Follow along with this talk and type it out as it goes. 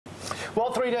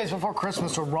Well, 3 days before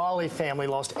Christmas, a Raleigh family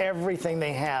lost everything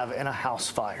they have in a house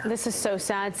fire. This is so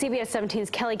sad. CBS 17's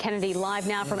Kelly Kennedy live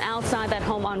now from outside that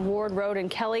home on Ward Road.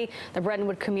 And Kelly, the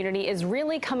Bretonwood community is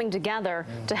really coming together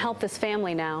to help this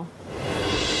family now.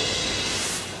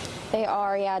 They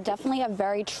are, yeah, definitely a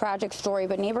very tragic story,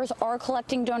 but neighbors are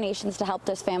collecting donations to help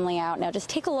this family out. Now, just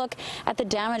take a look at the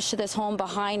damage to this home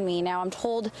behind me. Now, I'm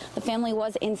told the family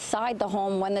was inside the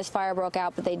home when this fire broke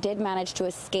out, but they did manage to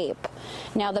escape.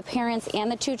 Now, the parents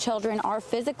and the 2 children are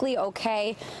physically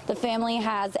okay. The family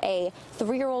has a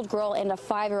 3-year-old girl and a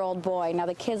 5-year-old boy. Now,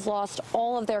 the kids lost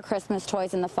all of their Christmas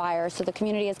toys in the fire, so the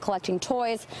community is collecting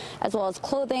toys as well as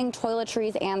clothing,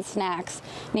 toiletries, and snacks.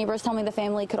 Neighbors tell me the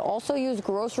family could also use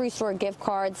grocery store gift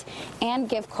cards and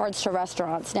gift cards to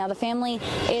restaurants. Now, the family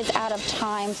is out of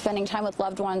town spending time with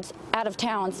loved ones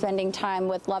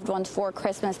for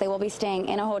Christmas. They will be staying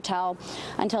in a hotel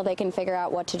until they can figure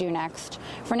out what to do next.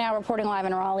 For now, reporting live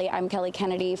in Raleigh, I'm Kelly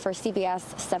Kennedy for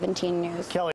CBS 17 News. Kelly.